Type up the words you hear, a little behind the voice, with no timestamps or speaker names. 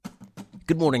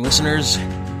Good morning, listeners.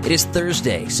 It is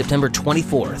Thursday, September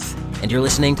 24th, and you're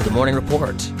listening to the Morning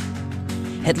Report.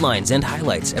 Headlines and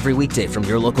highlights every weekday from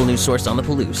your local news source on the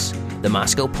Palouse, the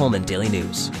Moscow Pullman Daily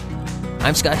News.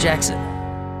 I'm Scott Jackson.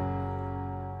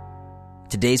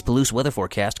 Today's Palouse weather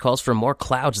forecast calls for more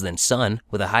clouds than sun,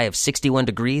 with a high of 61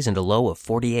 degrees and a low of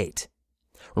 48.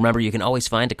 Remember, you can always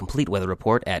find a complete weather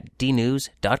report at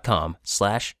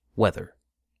dnews.com/weather.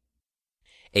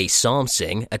 A psalm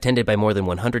sing, attended by more than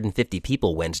 150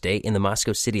 people Wednesday in the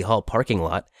Moscow City Hall parking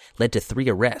lot, led to 3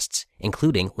 arrests,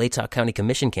 including Latah County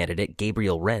Commission candidate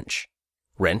Gabriel Wrench.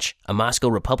 Wrench, a Moscow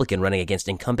Republican running against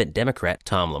incumbent Democrat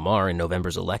Tom Lamar in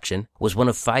November's election, was one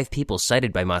of 5 people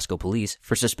cited by Moscow police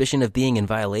for suspicion of being in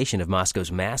violation of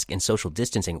Moscow's mask and social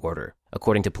distancing order,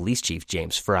 according to Police Chief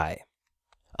James Fry.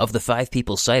 Of the 5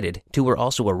 people cited, 2 were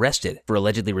also arrested for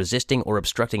allegedly resisting or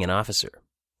obstructing an officer.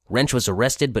 Wrench was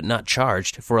arrested but not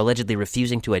charged for allegedly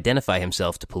refusing to identify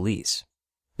himself to police.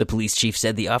 The police chief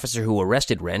said the officer who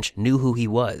arrested Wrench knew who he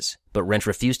was, but Wrench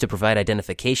refused to provide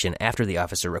identification after the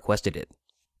officer requested it.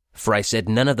 Fry said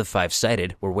none of the 5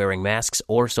 cited were wearing masks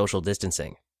or social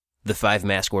distancing. The 5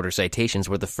 mask order citations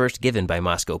were the first given by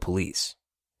Moscow police.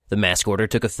 The mask order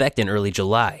took effect in early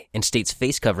July and states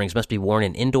face coverings must be worn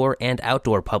in indoor and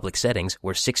outdoor public settings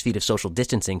where 6 feet of social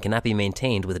distancing cannot be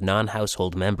maintained with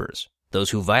non-household members.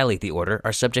 Those who violate the order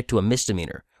are subject to a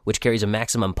misdemeanor, which carries a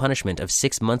maximum punishment of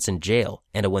 6 months in jail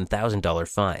and a $1,000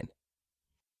 fine.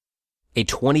 A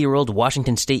 20-year-old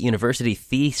Washington State University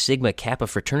Phi Sigma Kappa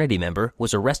fraternity member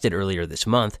was arrested earlier this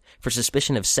month for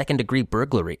suspicion of second-degree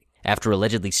burglary after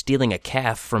allegedly stealing a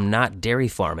calf from Knott Dairy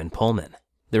Farm in Pullman.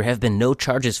 There have been no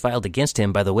charges filed against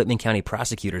him by the Whitman County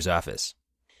Prosecutor's Office.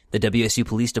 The WSU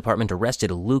Police Department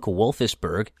arrested Luke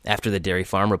Wolfisberg after the dairy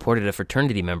farm reported a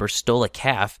fraternity member stole a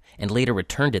calf and later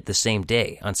returned it the same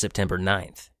day on September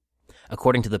 9th.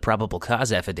 According to the probable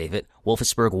cause affidavit,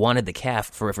 Wolfisberg wanted the calf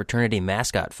for a fraternity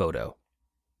mascot photo.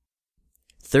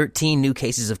 13 new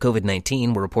cases of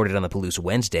COVID-19 were reported on the Palouse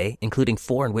Wednesday, including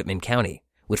 4 in Whitman County,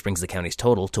 which brings the county's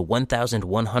total to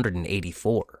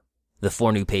 1,184. The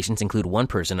 4 new patients include 1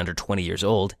 person under 20 years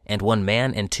old and 1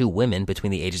 man and 2 women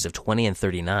between the ages of 20 and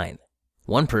 39.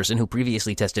 1 person who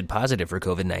previously tested positive for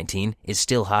COVID-19 is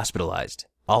still hospitalized.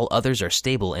 All others are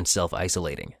stable and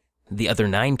self-isolating. The other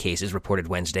 9 cases reported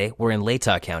Wednesday were in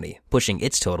Latah County, pushing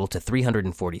its total to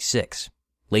 346.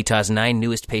 Latah's 9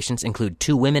 newest patients include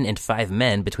 2 women and 5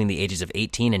 men between the ages of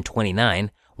 18 and 29,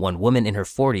 1 woman in her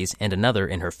 40s and another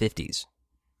in her 50s.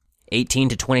 18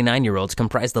 to 29-year-olds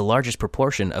comprise the largest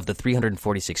proportion of the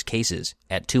 346 cases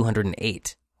at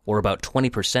 208, or about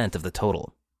 20% of the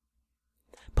total.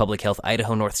 Public Health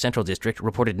Idaho North Central District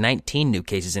reported 19 new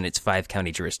cases in its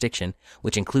 5-county jurisdiction,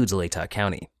 which includes Latah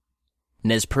County.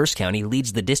 Nez Perce County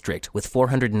leads the district with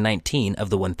 419 of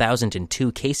the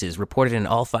 1,002 cases reported in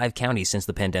all 5 counties since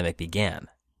the pandemic began.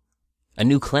 A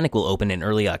new clinic will open in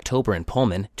early October in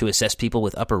Pullman to assess people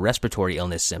with upper respiratory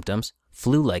illness symptoms,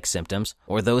 flu-like symptoms,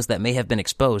 or those that may have been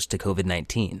exposed to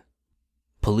COVID-19.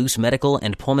 Palouse Medical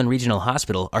and Pullman Regional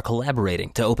Hospital are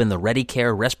collaborating to open the Ready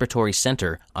Care Respiratory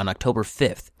Center on October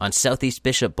 5th on Southeast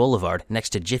Bishop Boulevard next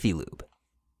to Jiffy Lube.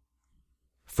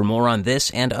 For more on this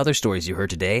and other stories you heard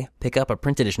today, pick up a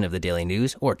print edition of the Daily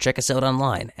News or check us out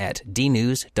online at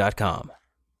dnews.com.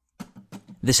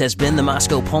 This has been the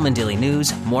Moscow Pullman Daily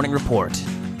News Morning Report.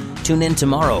 Tune in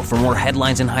tomorrow for more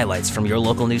headlines and highlights from your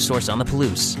local news source on the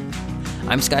Palouse.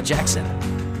 I'm Scott Jackson,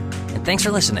 and thanks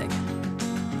for listening.